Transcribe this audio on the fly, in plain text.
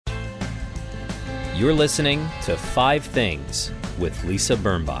You're listening to 5 Things with Lisa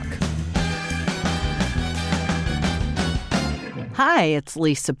Birnbach. Hi, it's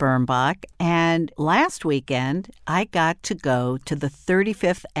Lisa Birnbach, and last weekend I got to go to the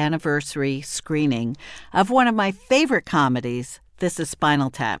 35th anniversary screening of one of my favorite comedies, This is Spinal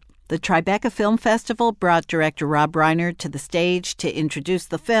Tap. The Tribeca Film Festival brought director Rob Reiner to the stage to introduce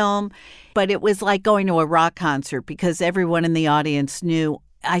the film, but it was like going to a rock concert because everyone in the audience knew,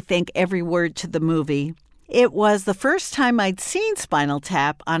 I think, every word to the movie. It was the first time I'd seen Spinal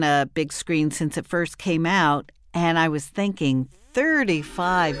Tap on a big screen since it first came out, and I was thinking,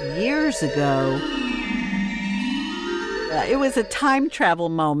 35 years ago. It was a time travel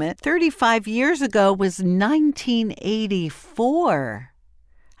moment. 35 years ago was 1984.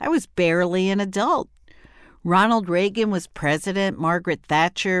 I was barely an adult. Ronald Reagan was president. Margaret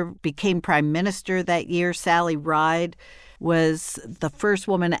Thatcher became prime minister that year. Sally Ride was the first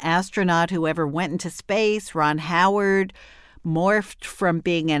woman astronaut who ever went into space. Ron Howard morphed from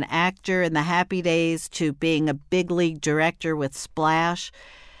being an actor in the Happy Days to being a big league director with Splash.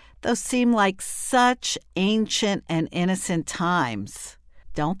 Those seem like such ancient and innocent times,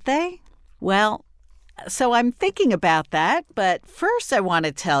 don't they? Well, so I'm thinking about that, but first I want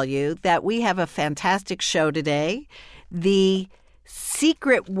to tell you that we have a fantastic show today. The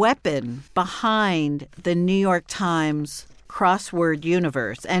secret weapon behind the New York Times crossword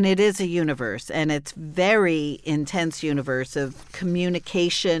universe, and it is a universe, and it's very intense universe of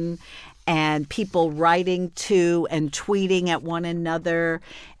communication and people writing to and tweeting at one another,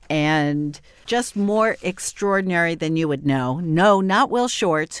 and just more extraordinary than you would know. No, not Will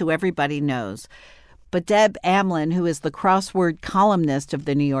Shortz, who everybody knows, but Deb Amlen, who is the crossword columnist of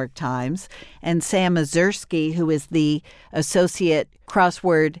the New York Times, and Sam Ezersky, who is the associate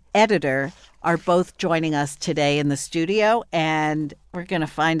crossword editor, are both joining us today in the studio, and we're going to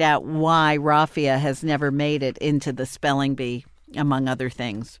find out why raffia has never made it into the spelling bee, among other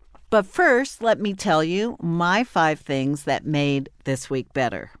things. But first, let me tell you my 5 things that made this week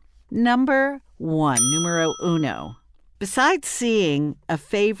better. Number 1, numero uno. Besides seeing a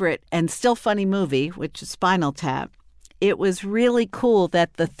favorite and still funny movie, which is Spinal Tap, it was really cool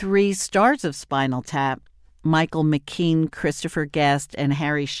that the 3 stars of Spinal Tap, Michael McKean, Christopher Guest, and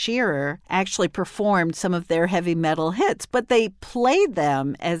Harry Shearer, actually performed some of their heavy metal hits, but they played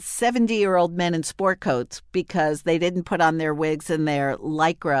them as 70-year-old men in sport coats because they didn't put on their wigs and their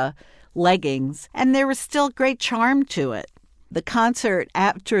Lycra leggings, and there was still great charm to it. The concert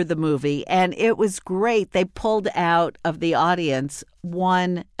after the movie, and it was great. They pulled out of the audience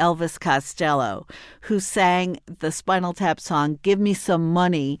one Elvis Costello, who sang the Spinal Tap song, Give Me Some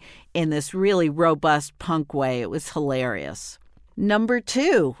Money, in this really robust punk way. It was hilarious. Number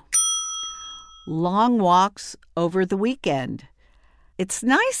 2, long walks over the weekend. It's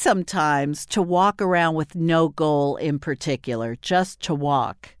nice sometimes to walk around with no goal in particular, just to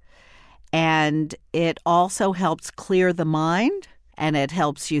walk. And it also helps clear the mind, and it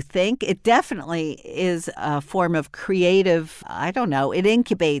helps you think. It definitely is a form of creative, it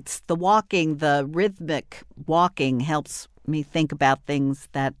incubates the walking, the rhythmic walking helps me think about things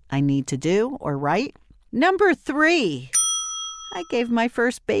that I need to do or write. Number 3, I gave my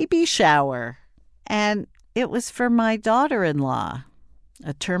first baby shower, and it was for my daughter-in-law,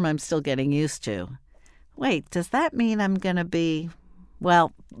 a term I'm still getting used to. Wait, does that mean I'm going to be...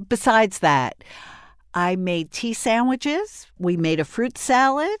 Well, besides that, I made tea sandwiches. We made a fruit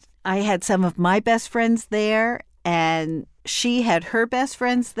salad. I had some of my best friends there, and she had her best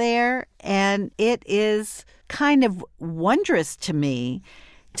friends there. And it is kind of wondrous to me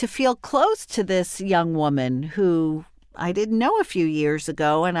to feel close to this young woman who I didn't know a few years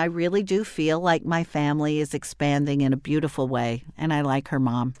ago. And I really do feel like my family is expanding in a beautiful way. And I like her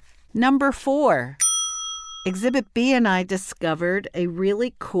mom. Number 4. Exhibit B and I discovered a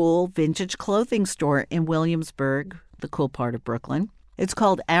really cool vintage clothing store in Williamsburg, the cool part of Brooklyn. It's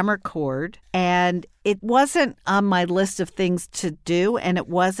called Amarcord, and it wasn't on my list of things to do, and it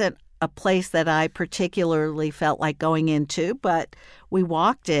wasn't a place that I particularly felt like going into, but we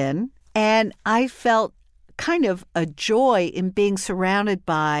walked in, and I felt kind of a joy in being surrounded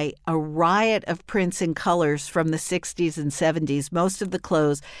by a riot of prints and colors from the 60s and 70s. Most of the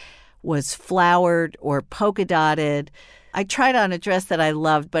clothes was flowered or polka dotted. I tried on a dress that I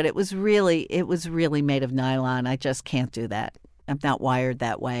loved, but it was really made of nylon. I just can't do that. I'm not wired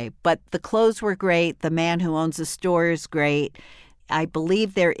that way. But the clothes were great. The man who owns the store is great. I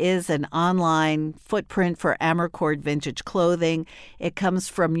believe there is an online footprint for Amarcord vintage clothing. It comes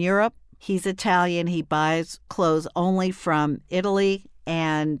from Europe. He's Italian. He buys clothes only from Italy,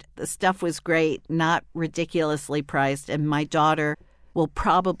 and the stuff was great, not ridiculously priced. And my daughter will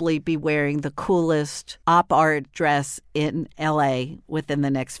probably be wearing the coolest op art dress in LA within the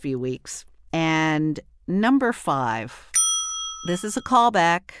next few weeks. And number 5, this is a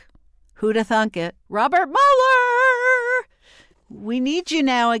callback. Who'da thunk it? Robert Mueller! We need you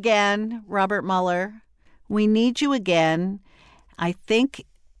now again, Robert Mueller. We need you again. I think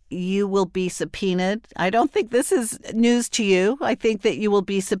you will be subpoenaed. I don't think this is news to you. I think that you will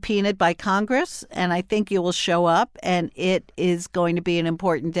be subpoenaed by Congress, and I think you will show up, and it is going to be an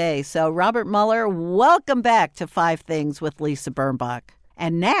important day. So, Robert Mueller, welcome back to 5 Things with Lisa Birnbach.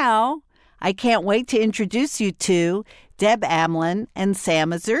 And now, I can't wait to introduce you to Deb Amlen and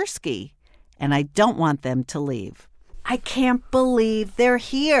Sam Ezersky, and I don't want them to leave. I can't believe they're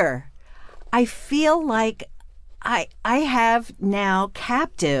here. I feel like I have now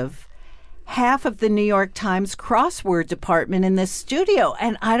captive half of the New York Times crossword department in this studio,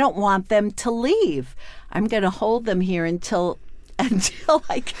 and I don't want them to leave. I'm going to hold them here until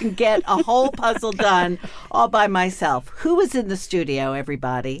I can get a whole puzzle done all by myself. Who is in the studio,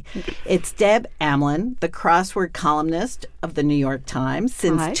 everybody? It's Deb Amlen, the crossword columnist of the New York Times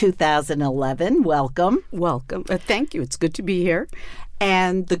since 2011. Welcome. Welcome. Thank you. It's good to be here.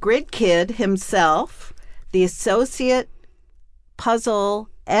 And the Grid Kid himself, the associate puzzle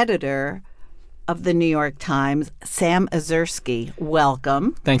editor of the New York Times, Sam Ezersky.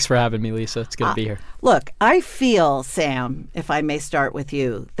 Welcome. Thanks for having me, Lisa. It's good to be here. Look, I feel, Sam, if I may start with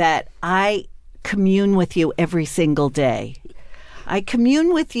you, that I commune with you every single day. I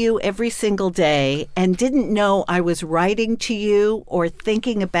commune with you every single day and didn't know I was writing to you or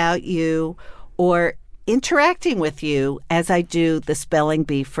thinking about you or interacting with you as I do the spelling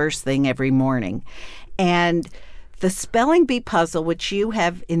bee first thing every morning. And the spelling bee puzzle, which you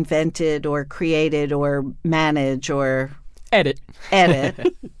have invented or created or manage or edit.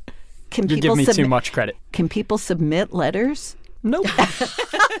 Can you give me too much credit. Can people submit letters? Nope.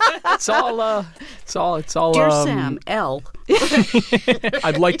 It's all. Dear Sam, L.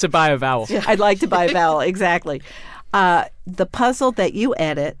 I'd like to buy a vowel. I'd like to buy a vowel. Exactly. The puzzle that you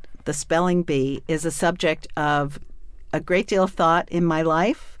edit, the spelling bee, is a subject of a great deal of thought in my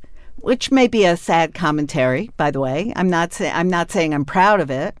life, which may be a sad commentary, by the way. I'm not saying I'm proud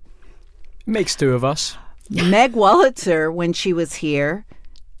of it. Makes 2 of us. Meg Wolitzer, when she was here,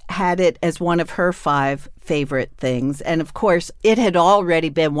 had it as one of her 5 favorite things. And of course, it had already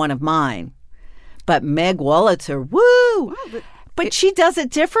been one of mine. But Meg Wolitzer, woo! Wow, but she does it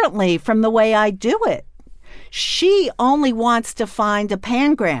differently from the way I do it. She only wants to find a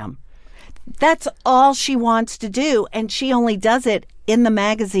pangram. That's all she wants to do. And she only does it in the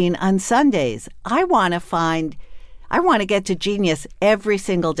magazine on Sundays. I want to get to genius every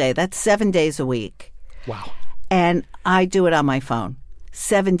single day. That's 7 days a week. Wow. And I do it on my phone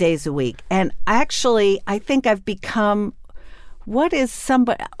 7 days a week. And actually, I think I've become,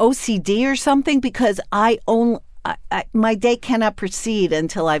 OCD or something, because my day cannot proceed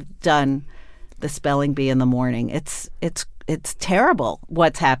until I've done the spelling bee in the morning. It's terrible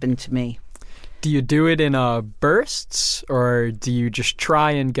what's happened to me. Do you do it in bursts, or do you just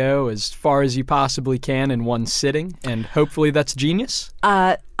try and go as far as you possibly can in one sitting, and hopefully that's genius?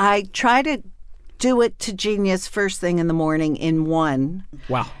 I try to do it to genius first thing in the morning in one.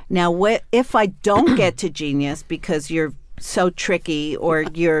 Wow. Now, if I don't get to genius because you're so tricky or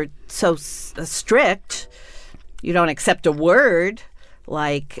you're so strict, you don't accept a word,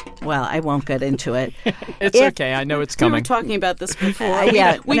 I won't get into it. It's okay. I know it's coming. We were talking about this before.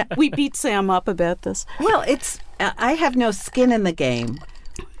 Yeah. We beat Sam up about this. Well, I have no skin in the game,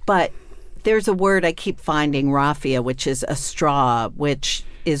 but there's a word I keep finding, raffia, which is a straw, which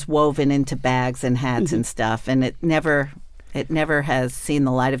is woven into bags and hats and stuff, and it never has seen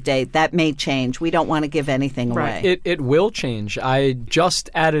the light of day. That may change. We don't want to give anything away. It will change. I just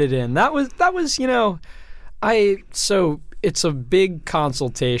added it in. That was it's a big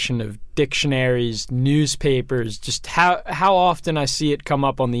consultation of dictionaries, newspapers, just how often I see it come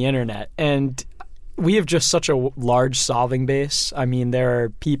up on the internet. And we have just such a large solving base. I mean, there are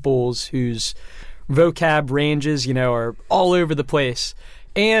peoples whose vocab ranges, are all over the place.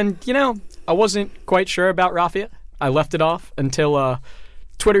 And, I wasn't quite sure about raffia. I left it off until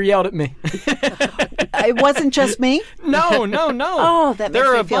Twitter yelled at me. It wasn't just me? No. Oh, that makes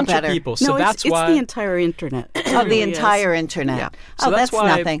me feel better. There are a bunch of people, so that's why... It's the entire internet. Oh, the entire internet. Yeah. So that's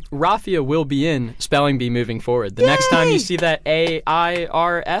why nothing. Raffia will be in Spelling Bee moving forward. The next time you see that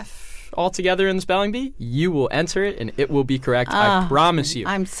AIRF all together in the Spelling Bee, you will enter it and it will be correct. I promise you.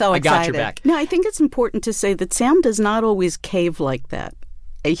 I'm so excited. I got excited. your back. Now, I think it's important to say that Sam does not always cave like that.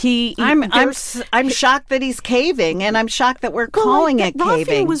 I'm shocked that he's caving, and I'm shocked that we're calling it caving.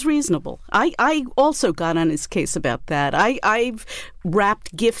 Raffia was reasonable. I also got on his case about that. I've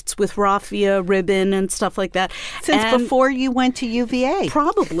wrapped gifts with raffia ribbon and stuff like that since before you went to UVA.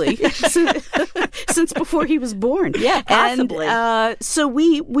 Probably since before he was born. Yeah, possibly. And, so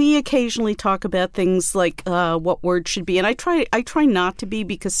we occasionally talk about things like what words should be, and I try not to be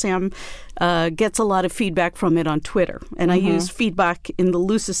because Sam gets a lot of feedback from it on Twitter, and I use feedback in the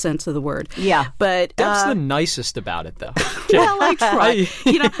loosest sense of the word. Yeah, but Deb's the nicest about it, though. Well, I try.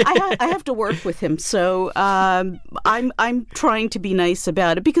 I have to work with him, so I'm trying to be nice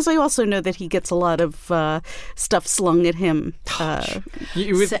about it because I also know that he gets a lot of stuff slung at him for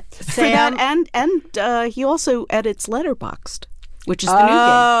that, and he also edits Letterboxd, which is the new game.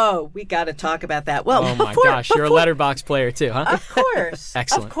 Oh, we got to talk about that. Well, oh my gosh, you're a letterbox player too, huh? Of course.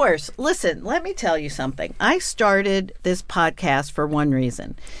 Excellent. Of course. Listen, let me tell you something. I started this podcast for one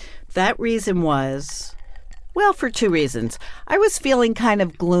reason. That reason was, well, for two reasons. I was feeling kind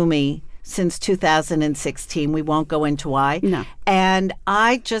of gloomy since 2016. We won't go into why. No. And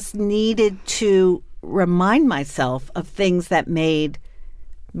I just needed to remind myself of things that made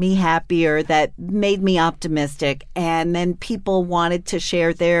me happier, that made me optimistic. And then people wanted to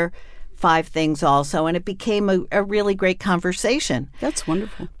share their 5 things also. And it became a really great conversation. That's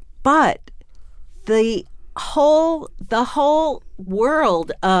wonderful. But the whole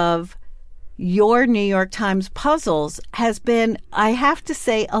world of your New York Times puzzles has been, I have to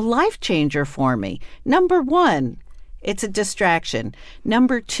say, a life changer for me. Number 1, it's a distraction.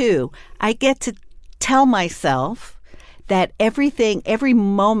 Number 2, I get to tell myself that every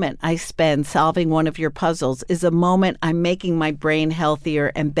moment I spend solving one of your puzzles is a moment I'm making my brain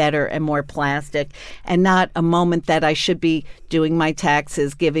healthier and better and more plastic, and not a moment that I should be doing my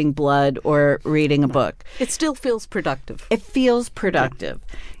taxes, giving blood, or reading a book. It still feels productive. It feels productive.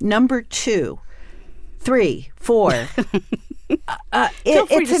 Yeah. Number 2, 3, 4. Feel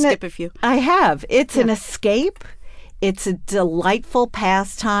free to skip a few. I have. It's an escape. It's a delightful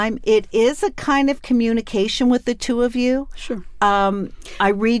pastime. It is a kind of communication with the two of you. Sure. I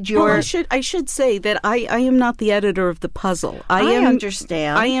read your... Well, I should say that I am not the editor of the puzzle. I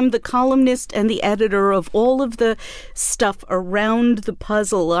understand. I am the columnist and the editor of all of the stuff around the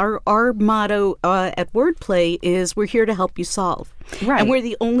puzzle. Our motto at Wordplay is we're here to help you solve. Right. And we're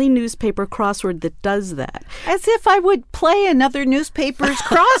the only newspaper crossword that does that. As if I would play another newspaper's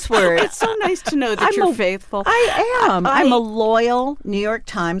crossword. It's so nice to know that you're faithful. I am. I'm a loyal New York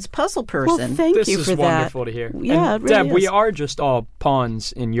Times puzzle person. Well, thank you for that. This is wonderful to hear. Yeah, and it really Deb, we is. are just all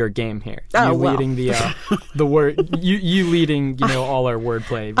pawns in your game here. Oh, you well. leading the word. You leading all our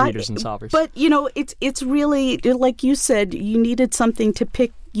wordplay readers and solvers. But it's really like you said. You needed something to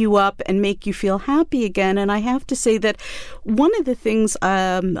pick you up and make you feel happy again. And I have to say that one of the things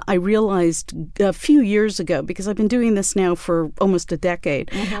I realized a few years ago, because I've been doing this now for almost a decade,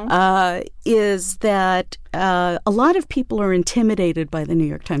 is that a lot of people are intimidated by the New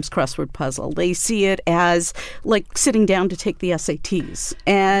York Times crossword puzzle. They see it as like sitting down to take the SATs.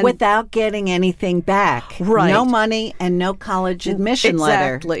 And without getting anything back. Right. No money and no college admission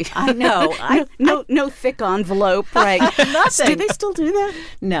letter. Exactly. I know. No thick envelope, right? Nothing. Do they still do that?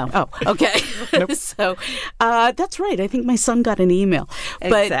 No. Oh, okay. So that's right. I think my son got an email.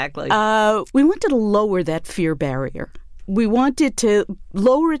 Exactly. But we wanted to lower that fear barrier. We wanted to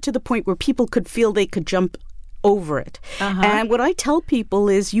lower it to the point where people could feel they could jump over it. And what I tell people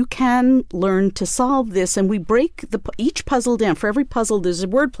is you can learn to solve this, and we break each puzzle down. For every puzzle, there's a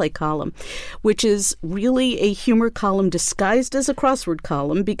wordplay column, which is really a humor column disguised as a crossword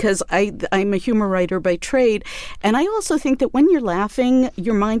column, because I'm a humor writer by trade. And I also think that when you're laughing,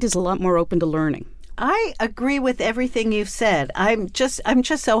 your mind is a lot more open to learning. I agree with everything you've said. I'm just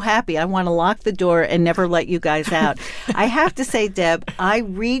so happy. I want to lock the door and never let you guys out. I have to say, Deb, I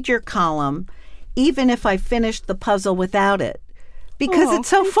read your column even if I finished the puzzle without it, because it's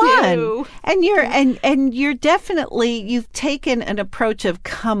so fun. You. And you're definitely, you've taken an approach of,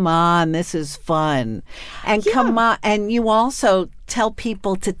 come on, this is fun. And come on, and you also tell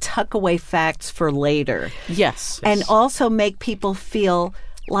people to tuck away facts for later. Yes. And also make people feel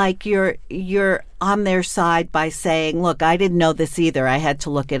like you're on their side by saying, look, I didn't know this either. I had to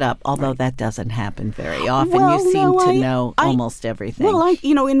look it up, although that doesn't happen very often. Well, you seem to I know almost everything. Well,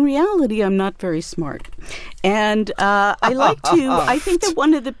 in reality, I'm not very smart. And I like to, I think that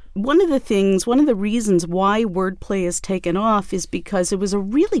one of the reasons why wordplay has taken off is because it was a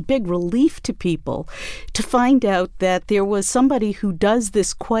really big relief to people to find out that there was somebody who does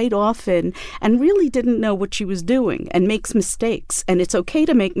this quite often and really didn't know what she was doing and makes mistakes. And it's okay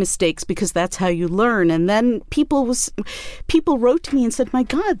to make mistakes because that's how you learn. And then people wrote to me and said, my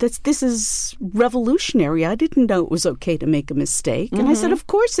God, this is revolutionary. I didn't know it was okay to make a mistake. And I said, of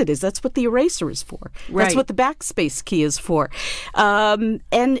course it is. That's what the eraser is for. Right. That's what the backspace key is for. And,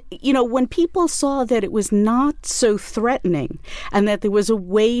 when people saw that it was not so threatening and that there was a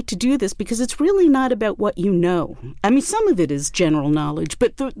way to do this, because it's really not about what you know. I mean, some of it is general knowledge,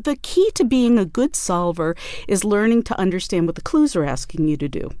 but the key to being a good solver is learning to understand what the clues are asking you to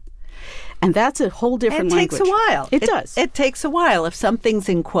do. And that's a whole different language. It takes a while. It does. It takes a while. If something's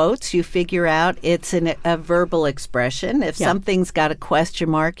in quotes, you figure out it's a verbal expression. If something's got a question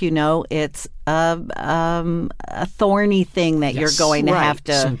mark, it's a thorny thing that you're going to have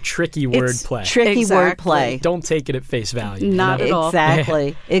to... Some tricky wordplay. Tricky wordplay. Don't take it at face value. Not at all.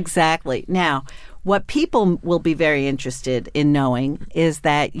 Exactly. Now, what people will be very interested in knowing is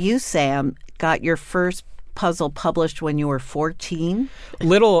that you, Sam, got your first puzzle published when you were 14?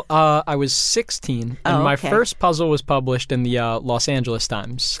 I was 16, and my first puzzle was published in the Los Angeles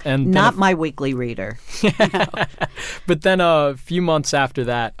Times. And not my weekly reader. But then a few months after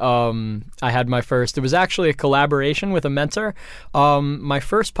that, I had my first. It was actually a collaboration with a mentor. My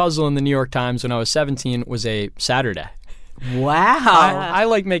first puzzle in the New York Times when I was 17 was a Saturday. Wow. I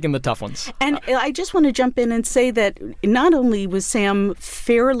like making the tough ones. And I just want to jump in and say that not only was Sam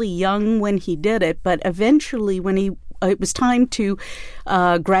fairly young when he did it, but eventually when it was time to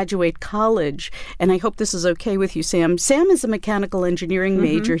graduate college, and I hope this is okay with you, Sam. Sam is a mechanical engineering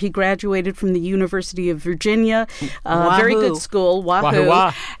major. He graduated from the University of Virginia, very good school, Wahoo.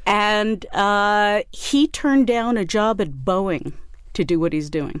 Wahoo. And he turned down a job at Boeing to do what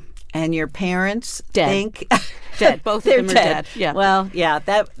he's doing. And your parents Dead. think... Dead. Both of them are dead. Yeah. Well, yeah,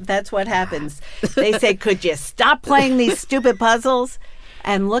 that's what happens. They say, could you stop playing these stupid puzzles?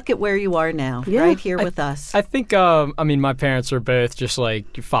 And look at where you are now, right here with us. I think, my parents are both just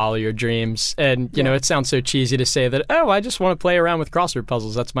like, you follow your dreams. And, it sounds so cheesy to say that, I just want to play around with crossword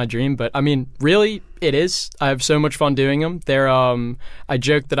puzzles. That's my dream. But, really, it is. I have so much fun doing them. I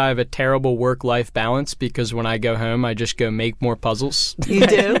joke that I have a terrible work-life balance because when I go home, I just go make more puzzles. You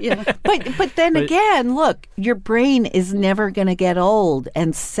do? Yeah. But then again, look, your brain is never going to get old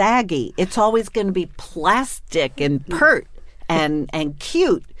and saggy. It's always going to be plastic and pert. And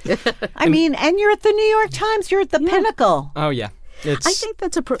cute. And you're at the New York Times. You're at the pinnacle. Oh, yeah. I think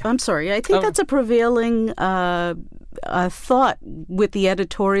that's that's a prevailing thought with the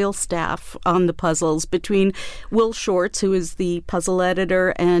editorial staff on the puzzles between Will Shorts, who is the puzzle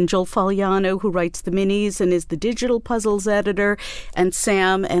editor, and Joel Fagliano, who writes the minis and is the digital puzzles editor, and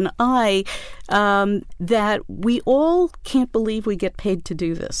Sam and I, that we all can't believe we get paid to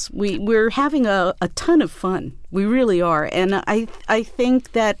do this. We're having a ton of fun. We really are. And I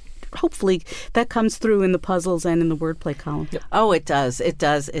think that hopefully that comes through in the puzzles and in the wordplay column. Yep. Oh, it does. It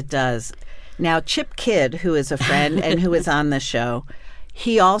does. Now, Chip Kidd, who is a friend and who is on the show,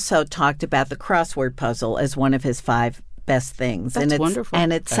 he also talked about the crossword puzzle as one of his 5 best things. That's wonderful.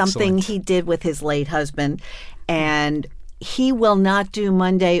 And it's something he did with his late husband. And he will not do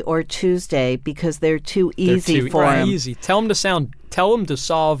Monday or Tuesday because they're too easy for him. Easy. Tell him to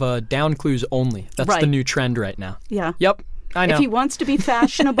solve down clues only. That's the new trend right now. Yeah. Yep. I know. If he wants to be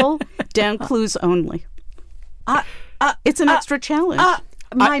fashionable, down clues only. It's an extra challenge.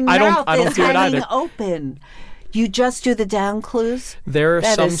 My mouth is do hanging open. You just do the down clues? There are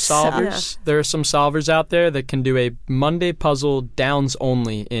some solvers. There are some solvers out there that can do a Monday puzzle downs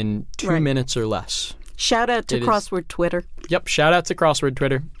only in 2 minutes or less. Shout out to Crossword Twitter. Yep, shout out to Crossword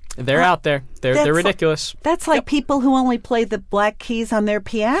Twitter. They're out there. They're ridiculous. That's like people who only play the black keys on their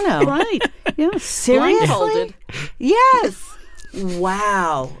piano. Right. Yeah. Seriously? Blindfolded. Yes.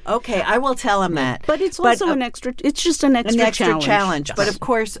 Wow. Okay, I will tell him that. But it's also it's just an extra challenge. Yes. But of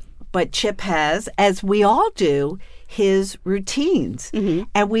course, Chip has, as we all do, his routines. Mm-hmm.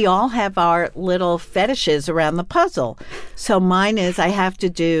 And we all have our little fetishes around the puzzle. So mine is I have to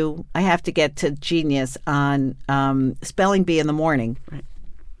get to genius on spelling bee in the morning. Right.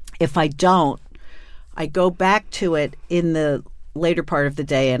 If I don't, I go back to it in the later part of the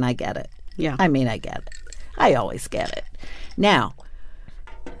day and I get it. Yeah. I get it. I always get it. Now,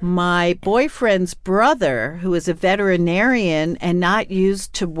 my boyfriend's brother, who is a veterinarian and not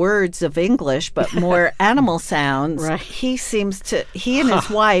used to words of English, but more animal sounds, he and his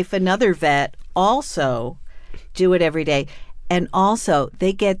wife, another vet, also do it every day. And also,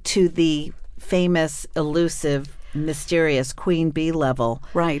 they get to the famous, elusive, mysterious queen bee level.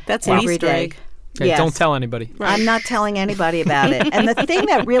 Right. That's an Easter egg. Okay, yes. Don't tell anybody. Right. I'm not telling anybody about it. And the thing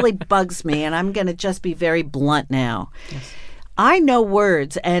that really bugs me, and I'm going to just be very blunt now, I know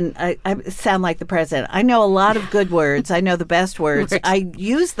words, and I sound like the president. I know a lot of good words. I know the best words. Right. I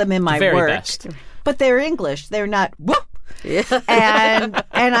use them in my Very work, best. but they're English. They're not whoop. Yeah. And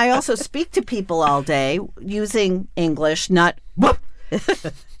I also speak to people all day using English, not whoop.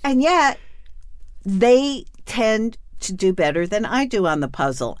 And yet they tend to do better than I do on the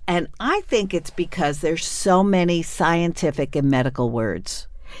puzzle. And I think it's because there's so many scientific and medical words.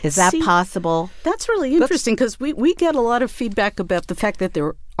 Is that possible? That's really interesting because we get a lot of feedback about the fact that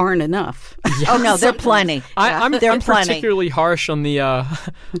there aren't enough. Oh, no, there are plenty. I'm There are plenty. particularly harsh on the. I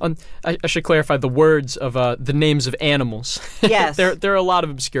should clarify the words of the names of animals. Yes. there are a lot of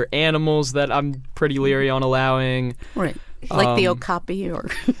obscure animals that I'm pretty leery on allowing. Right. Like the okapi or...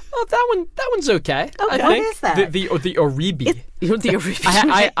 Oh, that one's okay. I What think. is that? The oribi.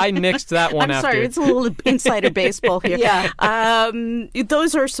 I nixed that one I'm after. sorry, it's a little insider baseball here. Yeah.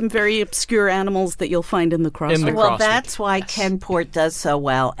 Those are some very obscure animals that you'll find in the crossword. In the Well, crossword. that's why Ken Port does so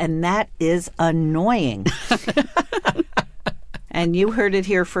well, and that is annoying. And you heard it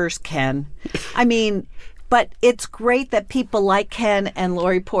here first, Ken. I mean, but it's great that people like Ken and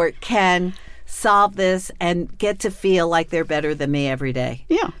Lori Port can solve this and get to feel like they're better than me every day.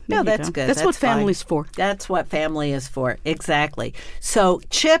 Yeah. No, there you that's go. good. That's what fine. family's for. That's what family is for. Exactly. So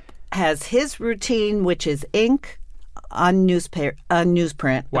Chip has his routine, which is ink on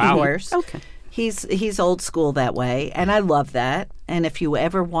newsprint, Wow. of course. Okay. He's old school that way, and I love that. And if you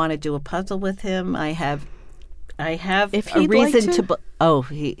ever want to do a puzzle with him, I have If a he'd like reason to?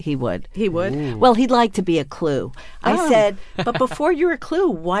 he would. He would. Well, he'd like to be a clue. I Oh. said, but before you're a clue,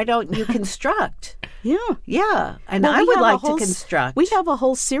 why don't you construct? Yeah. Yeah, and Well, I we would have a like to whole construct. We have a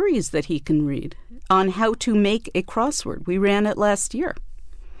whole series that he can read on how to make a crossword. We ran it last year.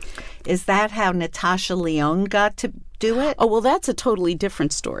 Is that how Natasha Lyonne got to do it? Oh, well, that's a totally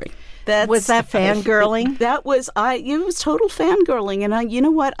different story. Was that fangirling? That was it was total fangirling, and you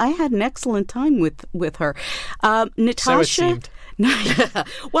know what? I had an excellent time with her. Natasha. So it seemed.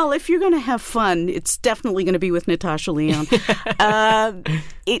 Well, if you're going to have fun, it's definitely going to be with Natasha Lyonne.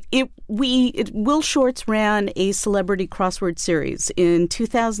 Will Shorts ran a celebrity crossword series in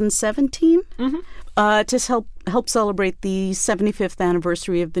 2017 to help celebrate the 75th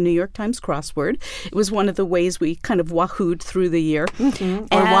anniversary of the New York Times crossword. It was one of the ways we kind of wahooed through the year. Or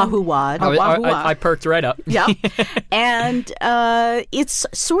wahoo-wad. I perked right up. Yeah. And it's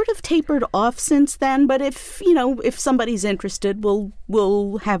sort of tapered off since then, but if somebody's interested,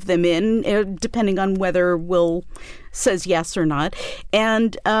 we'll have them in, depending on whether Will says yes or not.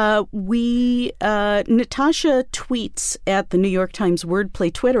 And Natasha tweets at the New York Times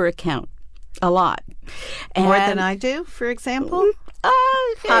Wordplay Twitter account a lot. More than I do, for example?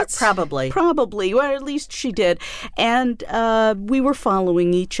 Probably. Probably, or at least she did. And we were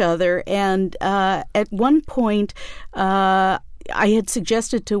following each other. And at one point, I had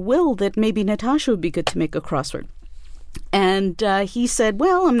suggested to Will that maybe Natasha would be good to make a crossword. And he said,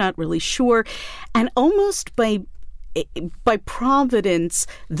 well, I'm not really sure. And almost by providence,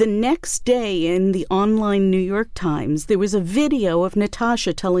 the next day in the online New York Times, there was a video of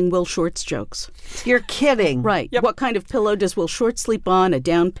Natasha telling Will Short's jokes. You're kidding. Right. Yep. What kind of pillow does Will Short sleep on? A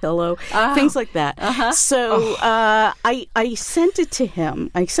down pillow? Things like that. So I sent it to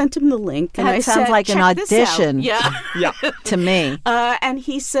him. I sent him the link. And That I sounds said, like an "Check this out." audition. Yeah. Yeah. To me. And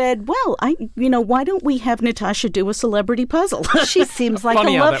he said, well, why don't we have Natasha do a celebrity puzzle? She seems like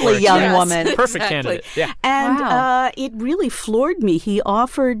Funny a how that lovely works. young Yes. woman. Perfect Exactly. candidate. Yeah. And Wow. it really floored me. He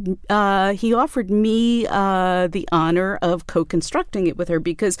offered me the honor of co-constructing it with her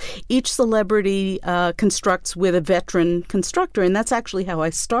because each celebrity constructs with a veteran constructor, and that's actually how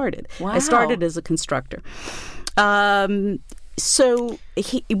I started. Wow. I started as a constructor. So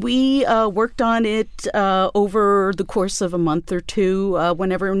we worked on it over the course of a month or two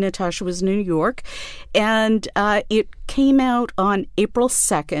whenever Natasha was in New York. And it came out on April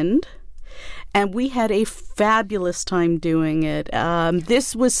 2nd. And we had a fabulous time doing it.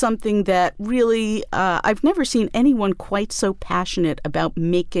 This was something that really, I've never seen anyone quite so passionate about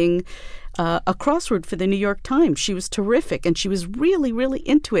making a crossword for the New York Times. She was terrific, and she was really, really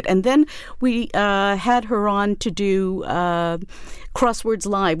into it. And then we had her on to do Crosswords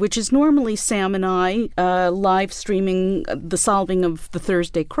Live, which is normally Sam and I live streaming the solving of the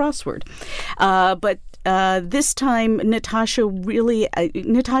Thursday crossword. But this time, Natasha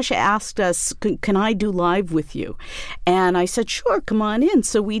asked us, can I do live with you? And I said, sure, come on in.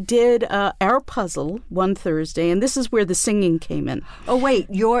 So we did our puzzle one Thursday, and this is where the singing came in. Oh, wait,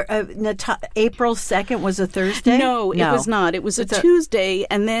 your April 2nd was a Thursday? No, it was not. It was a Tuesday,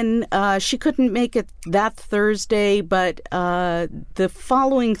 and then she couldn't make it that Thursday, but the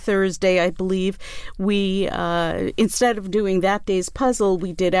following Thursday, I believe, we, instead of doing that day's puzzle,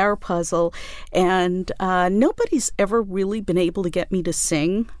 we did our puzzle, and nobody's ever really been able to get me to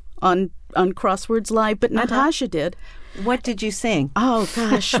sing on Crosswords Live, but Natasha did. What did you sing? Oh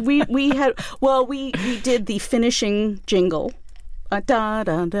gosh, we did the finishing jingle. Da, da,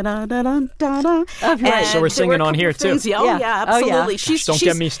 da, da, da, da, da. Right. So we're singing on here too. Yeah, absolutely. Don't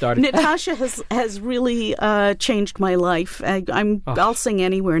get me started. Natasha has really changed my life. I'll sing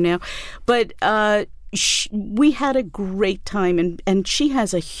anywhere now, but. We had a great time, and she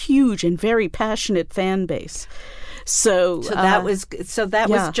has a huge and very passionate fan base. So that was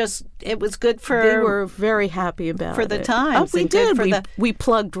just, it was good for. They were very happy about for it. the time. We did. We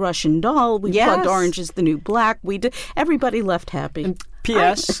plugged Russian Doll. We plugged Orange is the New Black. We did. Everybody left happy. And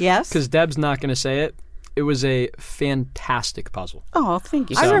P.S. Yes, because Deb's not going to say it. It was a fantastic puzzle. Oh,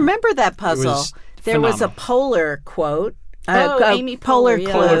 thank you. I remember that puzzle. There was a polar quote. Amy Polar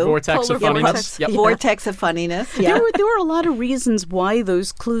clue. Polar vortex of funniness. Yep. Vortex of funniness. Yeah. There were a lot of reasons why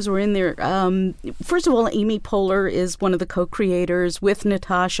those clues were in there. First of all, Amy Polar is one of the co-creators with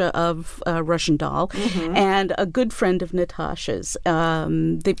Natasha of Russian Doll, and a good friend of Natasha's.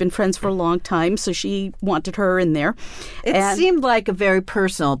 They've been friends for a long time, so she wanted her in there. It seemed like a very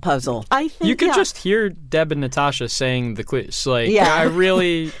personal puzzle. I think you could just hear Deb and Natasha saying the clues. I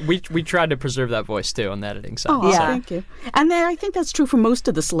really we tried to preserve that voice too on the editing side. Oh, thank you. And I think that's true for most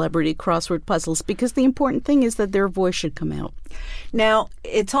of the celebrity crossword puzzles, because the important thing is that their voice should come out. Now,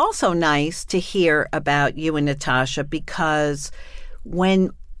 it's also nice to hear about you and Natasha, because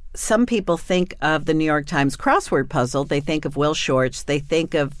when some people think of the New York Times crossword puzzle, they think of Will Shortz, they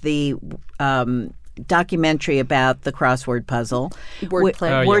think of the documentary about the crossword puzzle,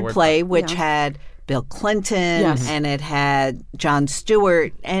 Wordplay, which had Bill Clinton and it had Jon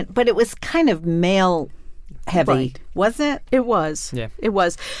Stewart, but it was kind of male heavy, wasn't it? It was. Yeah. It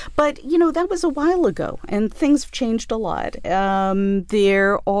was. But, that was a while ago, and things have changed a lot.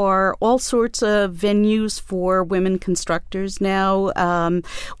 There are all sorts of venues for women constructors now.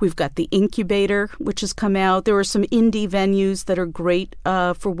 We've got the Incubator, which has come out. There are some indie venues that are great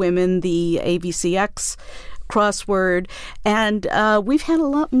for women, the AVCX crossword, and we've had a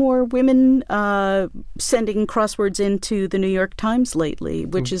lot more women sending crosswords into the New York Times lately,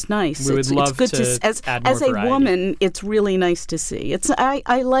 which is nice. We would love it's good to add more as a variety. woman, it's really nice to see.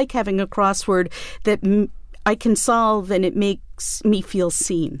 I like having a crossword that I can solve, and it makes me feel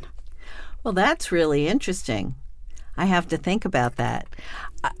seen. Well, that's really interesting. I have to think about that.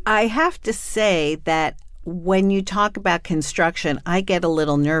 I have to say that when you talk about construction, I get a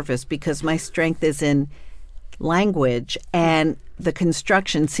little nervous because my strength is in language, and the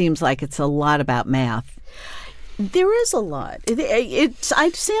construction seems like it's a lot about math. There is a lot.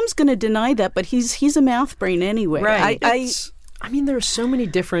 Sam's going to deny that, but he's a math brain anyway. Right. I mean, there are so many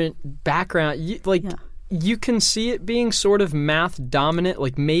different backgrounds. You can see it being sort of math dominant,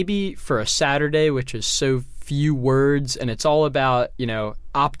 like maybe for a Saturday, which is so few words, and it's all about,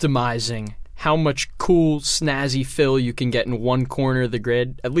 optimizing how much cool, snazzy fill you can get in one corner of the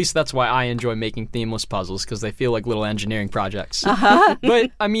grid. At least that's why I enjoy making themeless puzzles, because they feel like little engineering projects.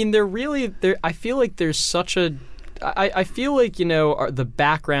 But, I mean, I feel like there's such a... I feel like, the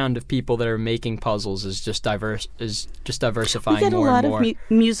background of people that are making puzzles is just diversifying more and more. We get a lot of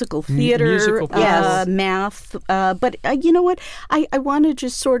musical theater, math. But you know what? I want to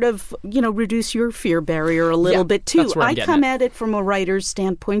just sort of, reduce your fear barrier a little bit, too. I come at it from a writer's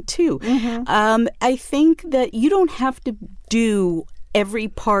standpoint, too. I think that you don't have to do every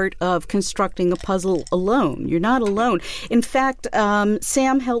part of constructing a puzzle alone. You're not alone. In fact,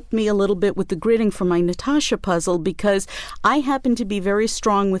 Sam helped me a little bit with the gridding for my Natasha puzzle, because I happen to be very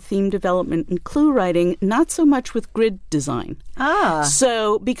strong with theme development and clue writing, not so much with grid design.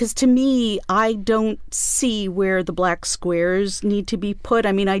 So, because to me, I don't see where the black squares need to be put.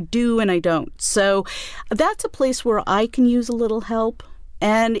 I mean, I do and I don't. So that's a place where I can use a little help.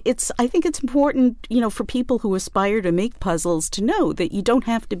 And I think it's important, for people who aspire to make puzzles to know that you don't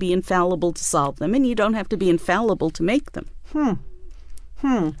have to be infallible to solve them, and you don't have to be infallible to make them.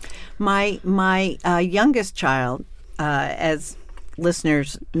 My youngest child, as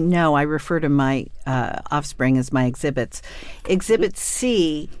listeners know, I refer to my offspring as my exhibits. Exhibit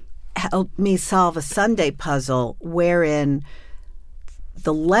C helped me solve a Sunday puzzle wherein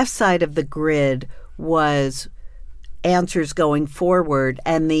the left side of the grid was answers going forward,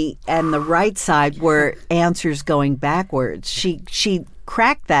 and the right side were answers going backwards. She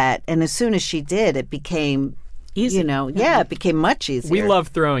cracked that, and as soon as she did, it became easy. It became much easier. We love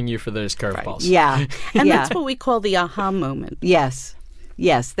throwing you for those curveballs. Right. Yeah. And that's what we call the aha moment.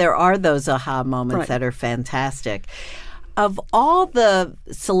 Yes, there are those aha moments that are fantastic. Of all the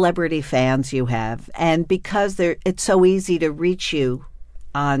celebrity fans you have, and because it's so easy to reach you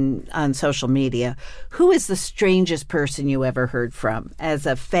on social media, who is the strangest person you ever heard from as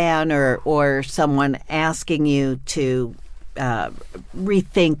a fan or someone asking you to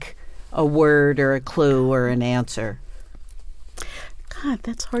rethink a word or a clue or an answer? God,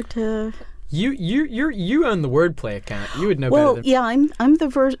 that's hard to... You own the Wordplay account. You would know better. Well, yeah, I'm the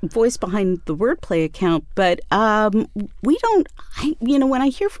voice behind the Wordplay account, but we don't. When I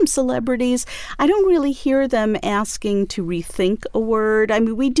hear from celebrities, I don't really hear them asking to rethink a word. I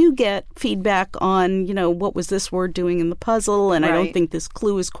mean, we do get feedback on, what was this word doing in the puzzle, and I don't think this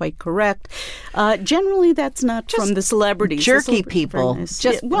clue is quite correct. Generally, that's not just from the celebrities. Jerky people,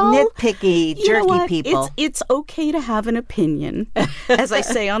 nitpicky, jerky people. It's okay to have an opinion, as I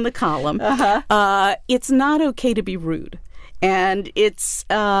say on the column. It's not okay to be rude. And it's,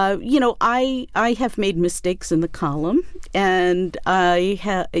 I have made mistakes in the column, and I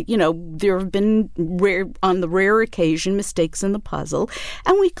have, there have been on the rare occasion mistakes in the puzzle,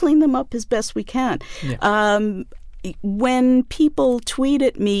 and we clean them up as best we can. Yeah. When people tweet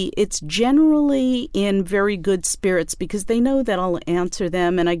at me, it's generally in very good spirits because they know that I'll answer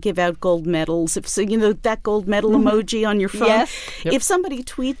them, and I give out gold medals. If so, that gold medal emoji on your phone. Yes. Yep. If somebody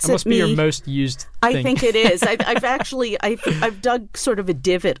tweets at me, must be your most used thing. I think it is. I've dug sort of a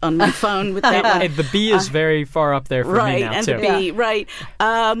divot on my phone with that one. The B is very far up there for me now, and too. The B, right.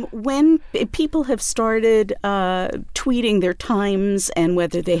 When people have started tweeting their times and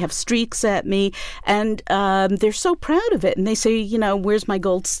whether they have streaks at me, and they're so proud of it, and they say, where's my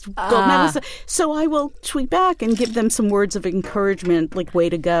gold medal? So I will tweet back and give them some words of encouragement, like way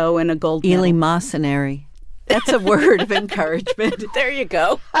to go, and a gold medal. Eleemosynary. That's a word of encouragement. There you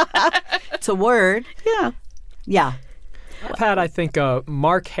go. It's a word. Yeah. I've had, I think,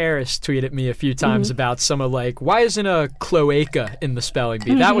 Mark Harris tweet at me a few times about some of why isn't a cloaca in the spelling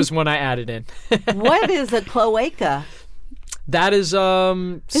bee? That was one I added in. What is a cloaca? That is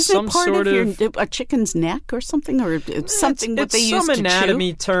some part sort of a chicken's neck or something, or something that they use to chew? It's some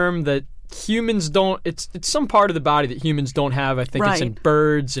anatomy term that humans don't. It's some part of the body that humans don't have. I think it's in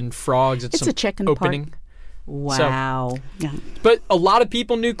birds and frogs. It's a chicken opening. Part. Wow. So, yeah. But a lot of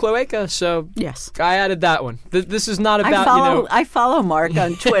people knew cloaca, so yes, I added that one. This is not about, I follow Mark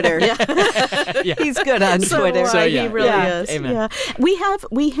on Twitter. Yeah. He's good on Twitter. So, yeah. He really is. Amen. Yeah. We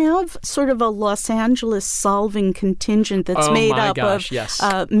have sort of a Los Angeles solving contingent that's made up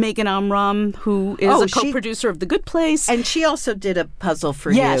of Megan Amram, who is a co-producer of The Good Place. And she also did a puzzle for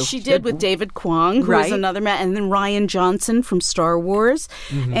you. Yes, she did with David Kwong, who is another man. And then Ryan Johnson from Star Wars.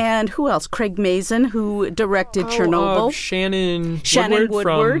 Mm-hmm. And who else? Craig Mazin, who directed Chernobyl. Shannon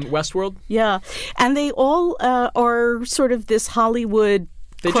Woodward from Westworld. Yeah. And they all are sort of this Hollywood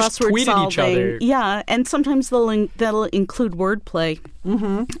they crossword just tweeted solving. Each other. Yeah, and sometimes that'll include wordplay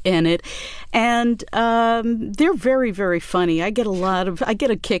in it, and they're very, very funny. I get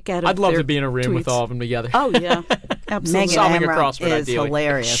a kick out of. I'd love their to be in a room tweets. with all of them together. Oh yeah, absolutely. Megan Solving a Amram crossword is ideally.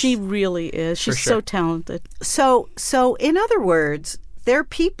 hilarious. She really is. She's so talented. So in other words, there are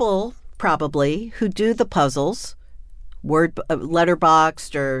people probably who do the puzzles.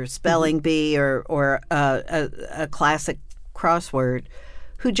 Letterboxed or spelling bee or a classic crossword,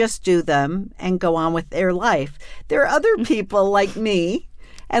 who just do them and go on with their life. There are other people like me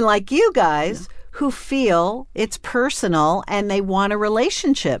and like you guys who feel it's personal and they want a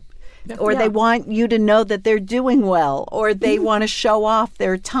relationship. Or they want you to know that they're doing well, or they want to show off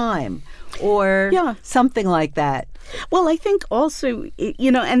their time, or something like that. Well, I think also,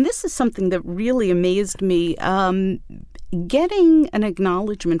 and this is something that really amazed me. Getting an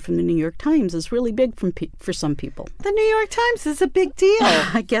acknowledgement from the New York Times is really big for some people. The New York Times is a big deal.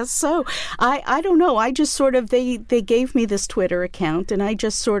 I guess so. I don't know. I just sort of, they gave me this Twitter account, and I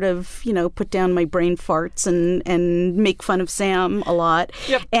just sort of, put down my brain farts and make fun of Sam a lot.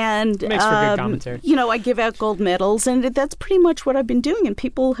 Yep. And, makes for good commentary. I give out gold medals, and that's pretty much what I've been doing, and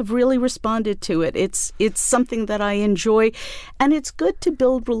people have really responded to it. It's something that I enjoy, and it's good to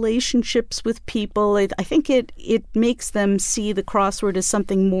build relationships with people. I think it makes them see the crossword as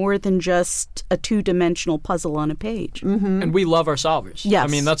something more than just a two-dimensional puzzle on a page. Mm-hmm. And we love our solvers. Yes, I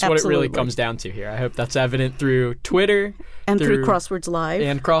mean, that's what it really comes down to here. I hope that's evident through Twitter. And through Crosswords Live.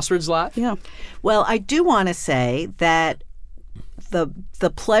 And Crosswords Live. Yeah. Well, I do want to say that the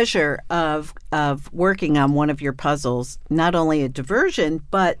pleasure of working on one of your puzzles, not only a diversion,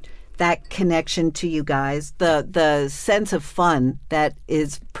 but that connection to you guys, the sense of fun that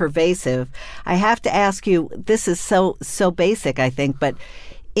is pervasive. I have to ask you, this is so basic, I think, but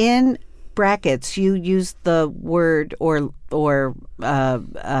in brackets you use the word or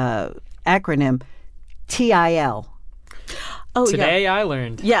acronym TIL. Oh, Today yeah. I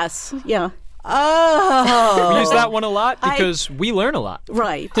learned. Yes, yeah. Oh, We use that one a lot because we learn a lot.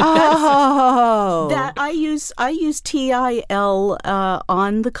 Right. Oh, That I use TIL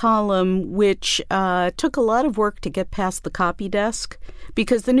on the column, which took a lot of work to get past the copy desk,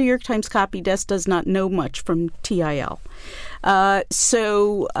 because the New York Times copy desk does not know much from TIL.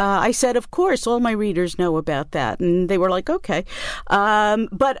 So I said, of course, all my readers know about that. And they were like, okay.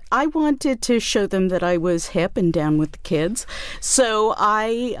 But I wanted to show them that I was hip and down with the kids. So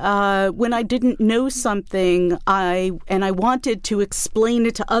when I didn't know something, I wanted to explain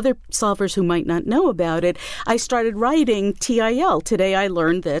it to other solvers who might not know about it, I started writing TIL. Today I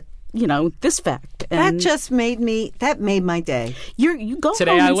learned that, this fact. And that made my day. You go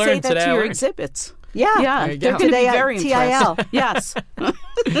Today home I and say learned, that today to I your learned. exhibits. Yeah, Yeah, There you they're go. going to be Today very TIL. impressed. Yes.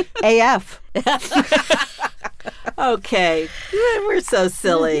 AF. Okay, we're so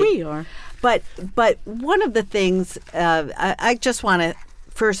silly. We are. But one of the things I just want to,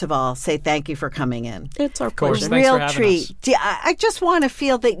 first of all, say thank you for coming in. It's our course. pleasure. Thanks for Real having treat. us. I just want to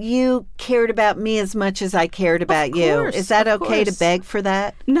feel that you cared about me as much as I cared about you. course, Is that of okay to course. beg for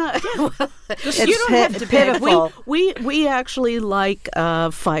that? No, It's you don't have to beg. pitiful. We actually like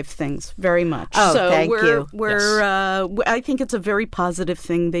 5 things very much. Oh, so thank you. I think it's a very positive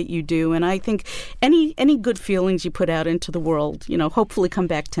thing that you do, and I think any good feelings you put out into the world, hopefully come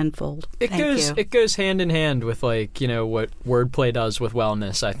back tenfold. Thank It goes hand in hand with what wordplay does with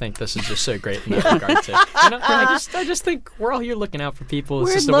wellness. I think this is just so great in that regard too. I just think we're all here looking out for people. It's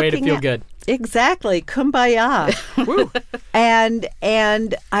We're just a way to looking feel at- good. Exactly. Kumbaya. Woo. And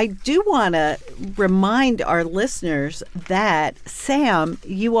I do want to remind our listeners that, Sam,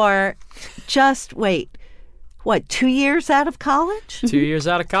 you are just, 2 years out of college? 2 years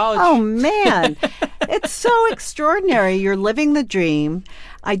out of college. Oh, man. It's so extraordinary. You're living the dream.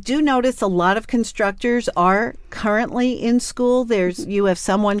 I do notice a lot of constructors are currently in school. You have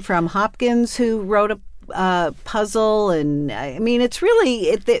someone from Hopkins who wrote a puzzle, and I mean, it's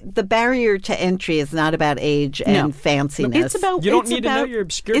really the barrier to entry is not about age and fanciness. It's about You don't need to know your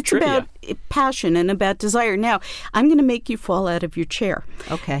obscure It's trivia. about passion and about desire. Now, I'm going to make you fall out of your chair.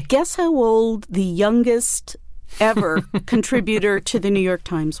 Okay. Guess how old the youngest ever contributor to the New York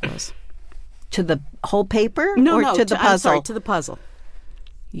Times was? To the whole paper? No, or no, to the puzzle? I'm sorry, to the puzzle.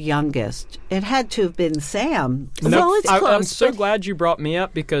 Youngest. It had to have been Sam. Well, it's I'm close, so but- glad you brought me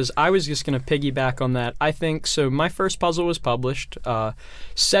up because I was just going to piggyback on that. I think so. My first puzzle was published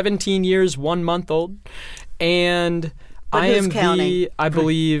 17 years, 1 month old, and But I who's am counting? I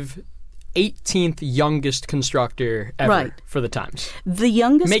believe, 18th youngest constructor ever Right. for the Times. The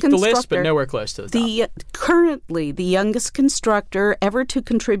youngest Make the constructor, list, but nowhere close to the top. Currently the youngest constructor ever to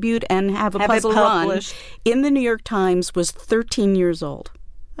contribute and have a Have it puzzle run published. in the New York Times was 13 years old.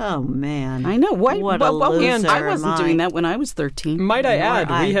 Oh, man. I know. What a loser I wasn't am doing that when I was 13. Might I Nor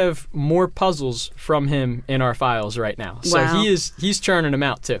add, I. we have more puzzles from him in our files right now. So Wow. he's churning them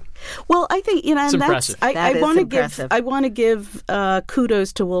out too. Well, I think It's and impressive. that's That I is want to impressive. give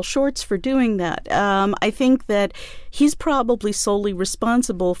kudos to Will Shorts for doing that. I think that he's probably solely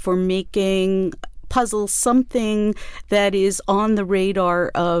responsible for making puzzles something that is on the radar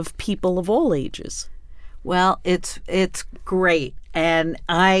of people of all ages. Well, it's great, and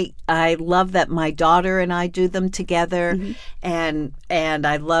I love that my daughter and I do them together, and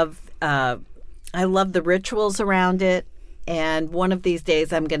I love the rituals around it. And one of these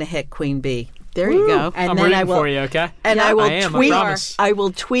days, I'm going to hit Queen Bee. There you go. And I'm then rooting I will, for you, okay? and Yeah, I will I am, I tweet. promise. I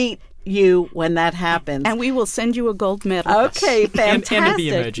will tweet you when that happens. And we will send you a gold medal. Okay, fantastic. And a bee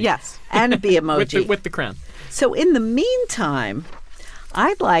emoji. Yes. And a bee emoji. with the crown. So in the meantime,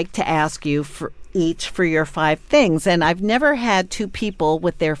 I'd like to ask you for your 5 things. And I've never had 2 people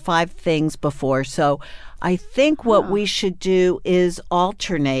with their 5 things before. So I think what we should do is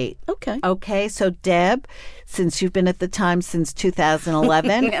alternate. Okay. Okay. So Deb, since you've been at the Times since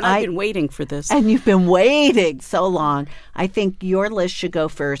 2011. And I've been waiting for this. And you've been waiting so long. I think your list should go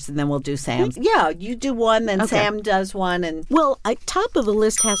first, and then we'll do Sam's. Yeah, you do one, then Okay. Sam does one. And Well, top of the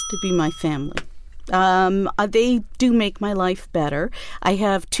list has to be my family. They do make my life better. I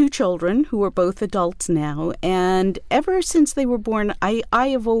have 2 children who are both adults now, and ever since they were born, I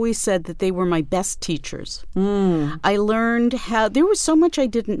have always said that they were my best teachers. I learned how there was so much I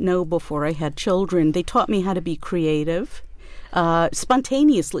didn't know before I had children. They taught me how to be creative.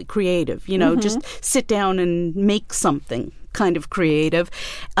 spontaneously creative, just sit down and make something kind of creative.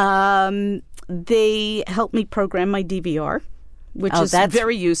 They help me program my DVR, which is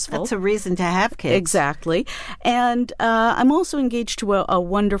very useful. That's a reason to have kids. Exactly. And I'm also engaged to a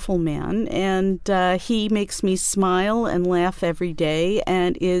wonderful man, and he makes me smile and laugh every day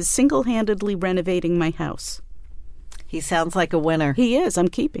and is single-handedly renovating my house. He sounds like a winner. He is. I'm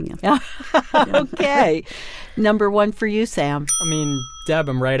keeping him. Okay. Number one for you, Sam. I mean, Deb,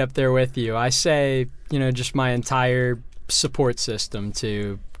 I'm right up there with you. I say, just my entire support system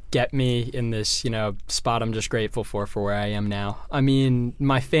to get me in this, spot I'm just grateful for where I am now. I mean,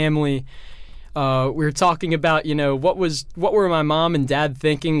 my family, we were talking about, what were my mom and dad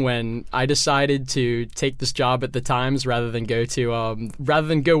thinking when I decided to take this job at the Times rather than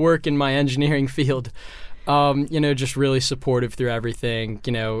go work in my engineering field. Just really supportive through everything,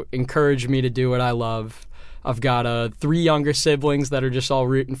 encourage me to do what I love. I've got 3 younger siblings that are just all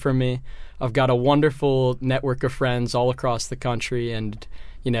rooting for me. I've got a wonderful network of friends all across the country, and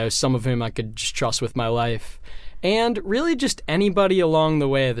some of whom I could just trust with my life. And really just anybody along the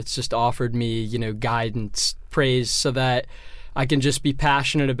way that's just offered me, guidance, praise, so that I can just be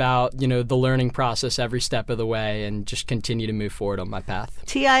passionate about, the learning process every step of the way and just continue to move forward on my path.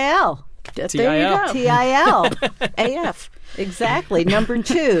 TIL. There you go. TIL. AF. Exactly. Number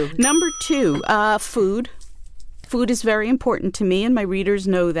 2. Number 2, food. Food is very important to me, and my readers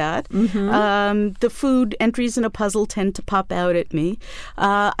know that. The food entries in a puzzle tend to pop out at me.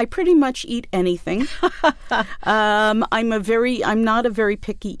 I pretty much eat anything. I'm not a very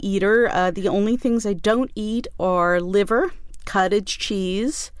picky eater. The only things I don't eat are liver, cottage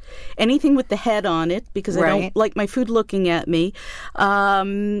cheese, anything with the head on it, because I don't like my food looking at me.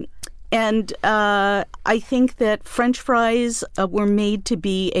 And I think that French fries were made to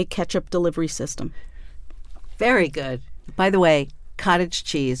be a ketchup delivery system. Very good. By the way, cottage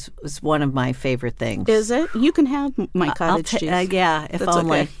cheese was one of my favorite things. Is it? You can have my cottage cheese. Yeah, if That's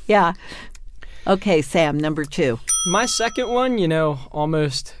only. okay. Yeah. Okay, Sam, number 2. My second one,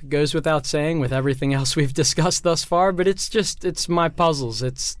 almost goes without saying with everything else we've discussed thus far, but it's my puzzles.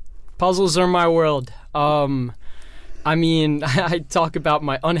 Puzzles are my world. I mean, I talk about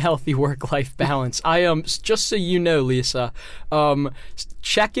my unhealthy work-life balance. Just so you know, Lisa,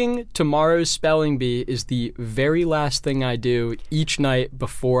 checking tomorrow's spelling bee is the very last thing I do each night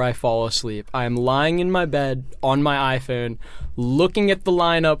before I fall asleep. I am lying in my bed on my iPhone, looking at the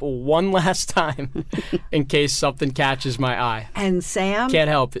lineup one last time in case something catches my eye. And Sam, can't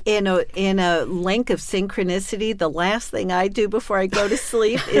help it. In a link of synchronicity, the last thing I do before I go to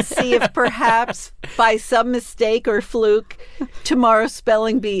sleep is see if perhaps by some mistake or fluke tomorrow's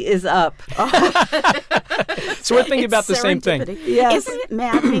spelling bee is up. So we're thinking about the same thing. Yes. Isn't it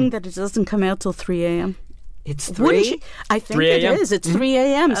maddening that it doesn't come out till 3 a.m.? It's 3? I think 3 it a.m.? is. It's 3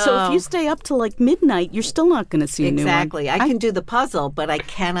 a.m. So if you stay up till like midnight, you're still not going to see a new one. Exactly. I can do the puzzle, but I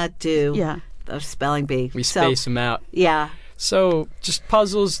cannot do the spelling bee. We space them out. Yeah. So just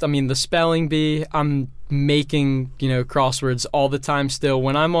puzzles. I mean, the spelling bee, I'm making, crosswords all the time still.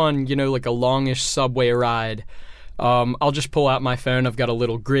 When I'm on, like a longish subway ride, I'll just pull out my phone. I've got a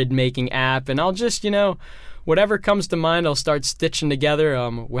little grid making app, and I'll just, whatever comes to mind, I'll start stitching together,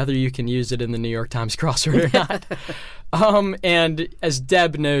 whether you can use it in the New York Times crossword or not. And as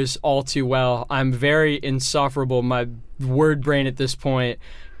Deb knows all too well, I'm very insufferable. My word brain at this point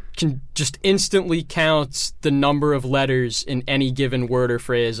can just instantly count the number of letters in any given word or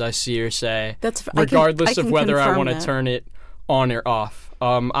phrase I see or say, regardless of whether I want to turn it on or off.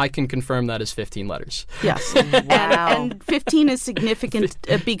 I can confirm that is 15 letters. Yes. Wow. And 15 is significant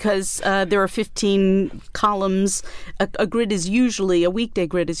because there are 15 columns. A weekday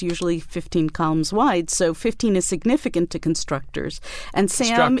grid is usually 15 columns wide, so 15 is significant to constructors. And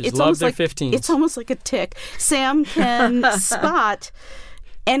Sam, it's almost like a tick. Sam can spot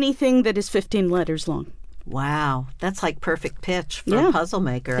anything that is 15 letters long. Wow. That's like perfect pitch for a puzzle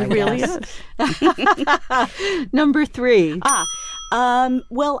maker, I guess. Really is. Number 3.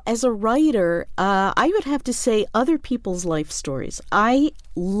 Well, as a writer, I would have to say other people's life stories. I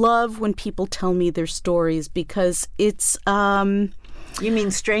love when people tell me their stories because it's... You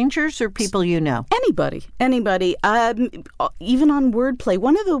mean strangers or people you know? Anybody. Even on Wordplay,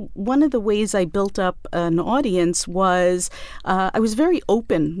 one of the ways I built up an audience was I was very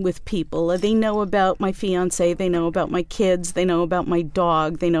open with people. They know about my fiance, they know about my kids, they know about my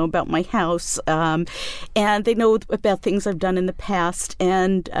dog, they know about my house, and they know about things I've done in the past.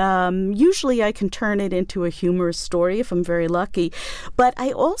 And usually I can turn it into a humorous story if I'm very lucky. But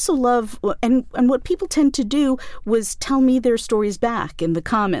I also love, and what people tend to do was tell me their stories back in the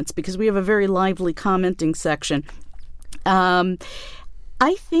comments, because we have a very lively commenting section.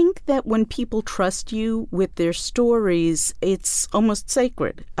 I think that when people trust you with their stories, it's almost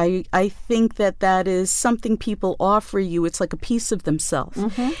sacred. I think that is something people offer you. It's like a piece of themselves.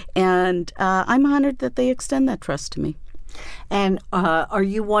 And I'm honored that they extend that trust to me. And are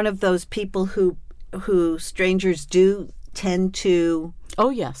you one of those people who strangers do tend to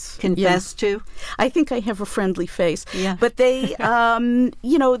confess to? I think I have a friendly face. Yeah. But they,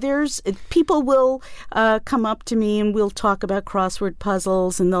 there's people will come up to me and we'll talk about crossword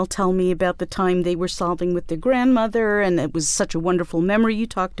puzzles, and they'll tell me about the time they were solving with their grandmother, and it was such a wonderful memory. You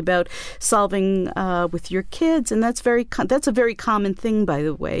talked about solving with your kids, and that's a very common thing, by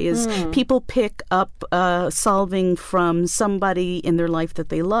the way, is people pick up solving from somebody in their life that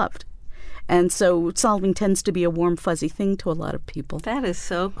they loved. And so solving tends to be a warm, fuzzy thing to a lot of people. That is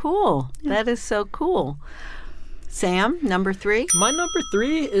so cool. Yeah. That is so cool. Sam, number 3? My number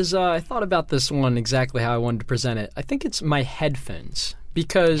 3 is, I thought about this one exactly how I wanted to present it. I think it's my headphones,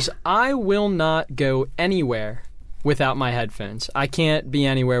 because I will not go anywhere without my headphones. I can't be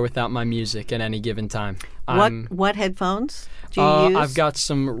anywhere without my music at any given time. What headphones do you use? I've got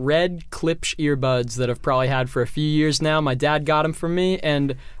some red Klipsch earbuds that I've probably had for a few years now. My dad got them for me,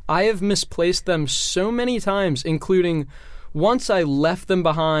 and I have misplaced them so many times, including once I left them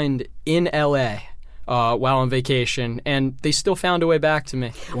behind in L.A. While on vacation, and they still found a way back to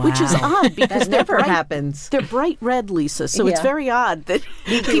me. Wow. Which is odd, because that never happens. They're bright red, Lisa, so it's very odd that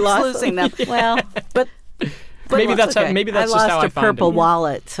he keeps losing them. Well, but maybe that's okay. how. Maybe that's I just how I lost a found purple it.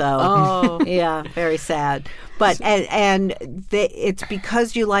 wallet. So yeah, very sad. But it's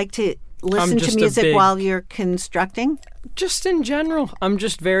because you like to listen to music while you're constructing. Just in general, I'm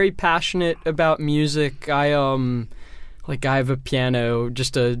just very passionate about music. I have a piano,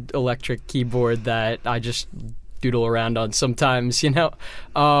 just an electric keyboard that I just doodle around on sometimes,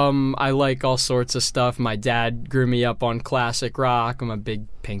 I like all sorts of stuff. My dad grew me up on classic rock. I'm a big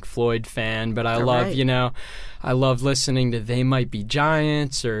Pink Floyd fan, but I love listening to They Might Be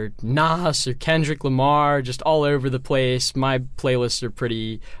Giants or Nas or Kendrick Lamar, just all over the place. My playlists are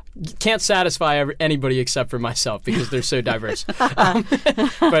pretty... Can't satisfy anybody except for myself because they're so diverse.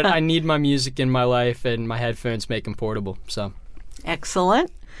 But I need my music in my life, and my headphones make them portable. So,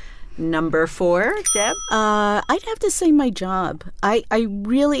 excellent. Number 4, Deb? I'd have to say my job. I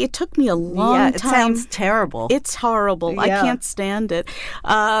really, it took me a long time. It sounds terrible. It's horrible. Yeah. I can't stand it.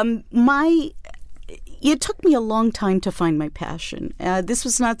 It took me a long time to find my passion. This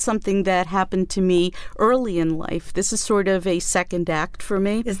was not something that happened to me early in life. This is sort of a second act for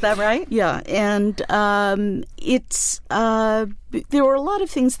me. Is that right? Yeah, and there were a lot of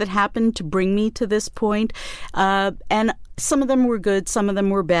things that happened to bring me to this point, and some of them were good, some of them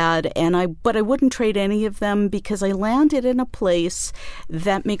were bad, but I wouldn't trade any of them because I landed in a place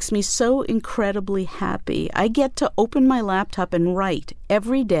that makes me so incredibly happy. I get to open my laptop and write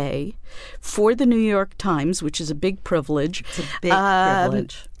every day for the New York Times, which is a big privilege. It's a big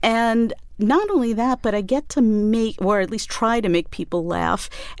privilege. And not only that, but I get to make, or at least try to make people laugh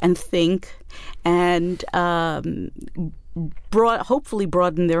and think and hopefully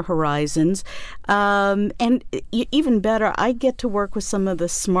broaden their horizons. And even better, I get to work with some of the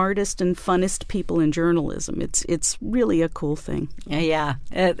smartest and funnest people in journalism. It's really a cool thing. Yeah,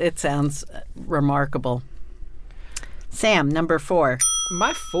 it sounds remarkable. Sam, number 4.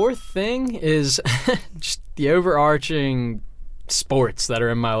 My 4th thing is just the overarching sports that are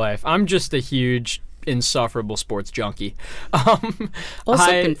in my life. I'm just a huge, insufferable sports junkie.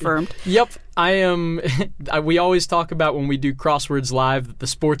 Confirmed. Yep, I am. We always talk about when we do Crosswords Live that the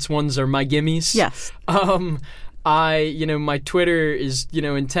sports ones are my gimmies. Yes. My Twitter is,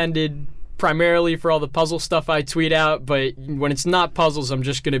 intended primarily for all the puzzle stuff I tweet out, but when it's not puzzles, I'm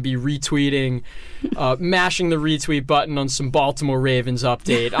just going to be retweeting, mashing the retweet button on some Baltimore Ravens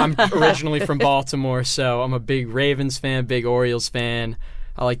update. I'm originally from Baltimore, so I'm a big Ravens fan, big Orioles fan.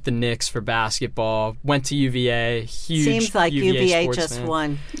 I like the Knicks for basketball. Went to UVA. Huge. Seems like UVA just fan.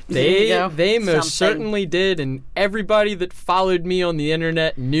 won. They most certainly did, and everybody that followed me on the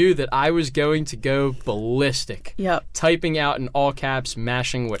internet knew that I was going to go ballistic. Yep. Typing out in all caps,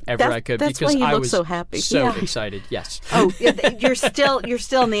 mashing whatever I could that's because why I you was look so happy. Excited. Yes. Oh, you're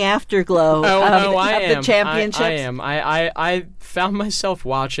still in the afterglow of the championships. I am. I found myself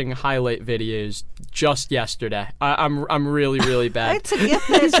watching highlight videos just yesterday. I'm really, really bad. It's a gift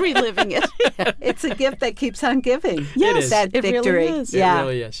that is reliving it. It's a gift that keeps on giving. Yes, that it victory. really is. Yeah. It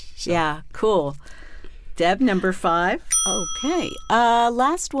really is. So. Yeah, cool. Deb, number 5. Okay.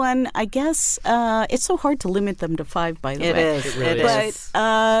 Last one, I guess it's so hard to limit them to 5, by the way. It is. It really is.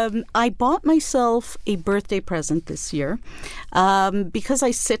 But I bought myself a birthday present this year because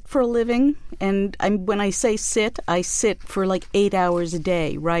I sit for a living. And when I say sit, I sit for like 8 hours a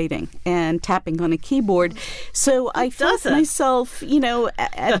day writing and tapping on a keyboard. So I felt myself,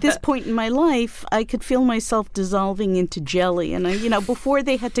 at this point in my life, I could feel myself dissolving into jelly. And, before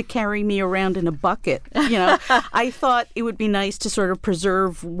they had to carry me around in a bucket, I thought it would be nice to sort of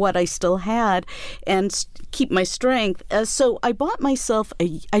preserve what I still had and keep my strength. So I bought myself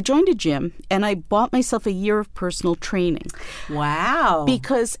I joined a gym and I bought myself a year of personal training. Wow.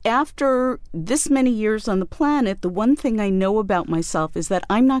 Because after this many years on the planet, the one thing I know about myself is that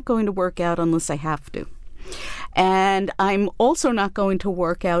I'm not going to work out unless I have to. And I'm also not going to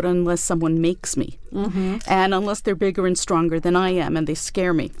work out unless someone makes me. Mm-hmm. And unless they're bigger and stronger than I am and they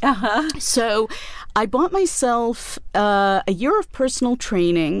scare me. Uh-huh. So I bought myself a year of personal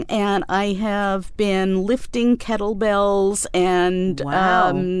training, and I have been lifting kettlebells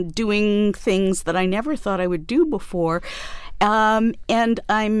and doing things that I never thought I would do before. And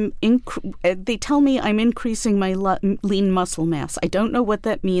they tell me I'm increasing my lean muscle mass. I don't know what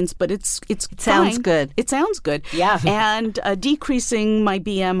that means, but it sounds good. It sounds good. Yeah. And decreasing my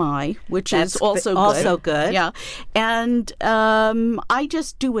BMI, which is also good. Yeah. And I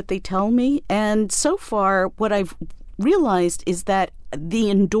just do what they tell me. And so far, what I've realized is that the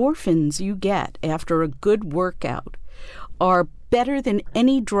endorphins you get after a good workout are better than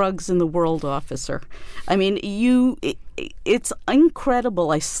any drugs in the world, officer. I mean, it's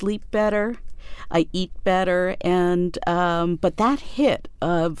incredible. I sleep better, I eat better, and but that hit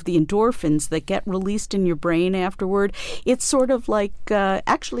of the endorphins that get released in your brain afterward, it's sort of like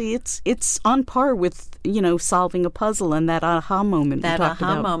actually it's on par with solving a puzzle and that aha moment. That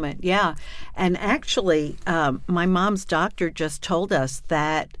aha moment, yeah. And actually, my mom's doctor just told us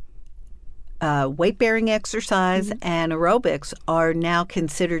that weight-bearing exercise and aerobics are now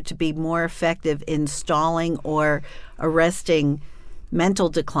considered to be more effective in stalling or arresting mental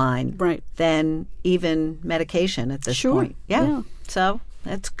decline than even medication at this point. Yeah. So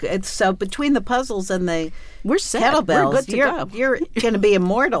it's so between the puzzles and the kettlebells, we're good to go. You're going to be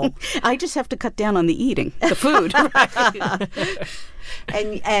immortal. I just have to cut down on the eating, the food.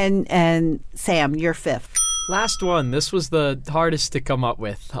 And Sam, you're 5th. Last one. This was the hardest to come up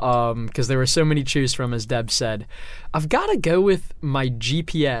with because there were so many to choose from, as Deb said. I've got to go with my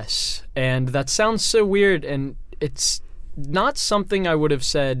GPS, and that sounds so weird, and it's not something I would have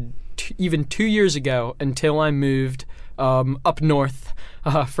said even 2 years ago until I moved up north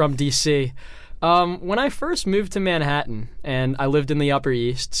from D.C. When I first moved to Manhattan, and I lived in the Upper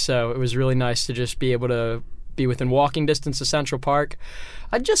East, so it was really nice to just be able to be within walking distance of Central Park,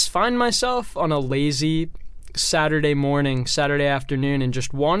 I'd just find myself on a lazy Saturday morning, Saturday afternoon, and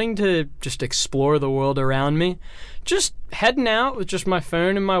just wanting to just explore the world around me. Just heading out with just my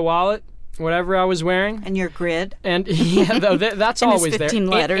phone and my wallet, whatever I was wearing. And your grid. And yeah, that's always there. 15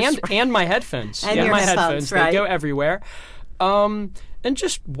 letters. And my headphones. And your headphones, right. They go everywhere. And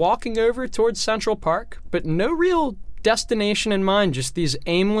just walking over towards Central Park, but no real destination in mind. Just these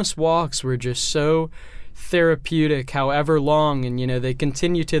aimless walks were just so therapeutic, however long, and they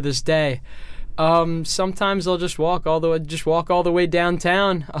continue to this day. Sometimes I'll just walk all the way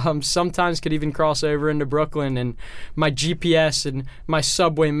downtown. Sometimes could even cross over into Brooklyn, and my GPS and my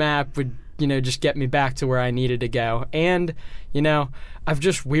subway map would just get me back to where I needed to go. And I've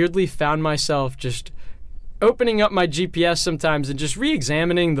just weirdly found myself just opening up my GPS sometimes and just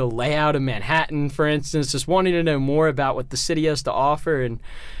re-examining the layout of Manhattan, for instance, just wanting to know more about what the city has to offer, and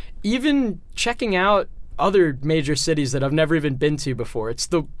even checking out other major cities that I've never even been to before. It's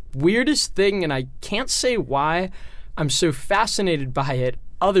the weirdest thing, and I can't say why I'm so fascinated by it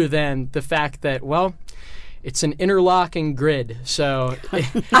other than the fact that, well, it's an interlocking grid. So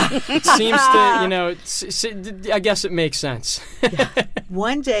it seems to, I guess it makes sense.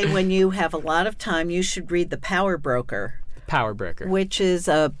 One day when you have a lot of time, you should read The Power Broker. Power Broker. Which is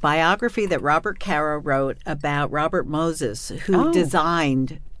a biography that Robert Caro wrote about Robert Moses, who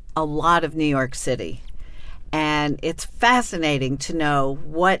designed a lot of New York City. And it's fascinating to know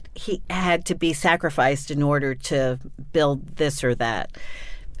what he had to be sacrificed in order to build this or that.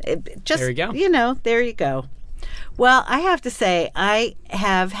 There you go. There you go. Well, I have to say, I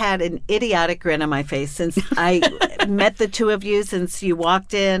have had an idiotic grin on my face since I met the two of you, since you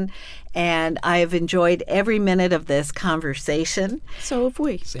walked in. And I have enjoyed every minute of this conversation. So have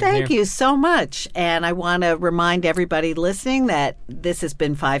we. Thank you so much. And I want to remind everybody listening that this has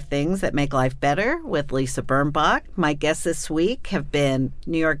been 5 Things That Make Life Better with Lisa Birnbach. My guests this week have been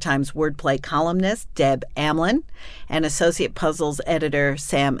New York Times Wordplay columnist Deb Amlen and Associate Puzzles editor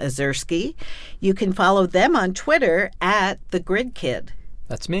Sam Ezersky. You can follow them on Twitter at The Grid Kid.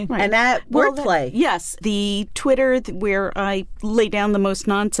 That's me. Right. And at Wordplay. Yes. The Twitter where I lay down the most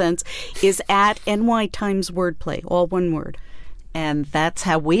nonsense is at NY Times Wordplay, all one word. And that's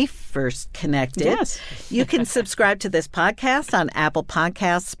how we first connected. Yes. You can subscribe to this podcast on Apple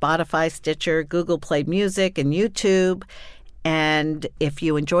Podcasts, Spotify, Stitcher, Google Play Music, and YouTube. And if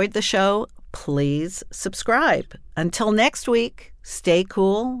you enjoyed the show, please subscribe. Until next week, stay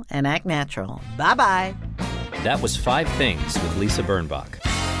cool and act natural. Bye-bye. That was 5 Things with Lisa Birnbach.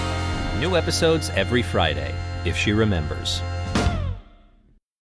 New episodes every Friday, if she remembers.